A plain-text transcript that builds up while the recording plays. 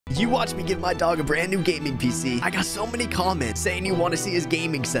You watch me give my dog a brand new gaming PC. I got so many comments saying you want to see his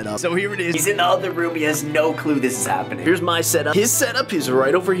gaming setup. So here it is. He's in the other room. He has no clue this is happening. Here's my setup. His setup is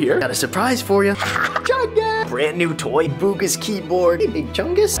right over here. Got a surprise for you. Chungus! Brand new toy. Booga's keyboard. Hey, big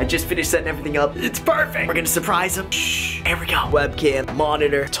Chungus. I just finished setting everything up. It's perfect. We're gonna surprise him. Shh. There we go. Webcam,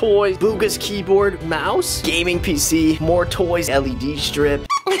 monitor, toys, Booga's keyboard, mouse, gaming PC, more toys, LED strip.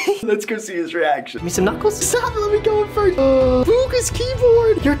 Let's go see his reaction. Give me some knuckles. Stop it, let me go in first. Booga's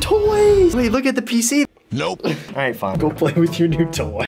keyboard, your toys. Wait, look at the PC. Nope. All right, fine. Go play with your new toy.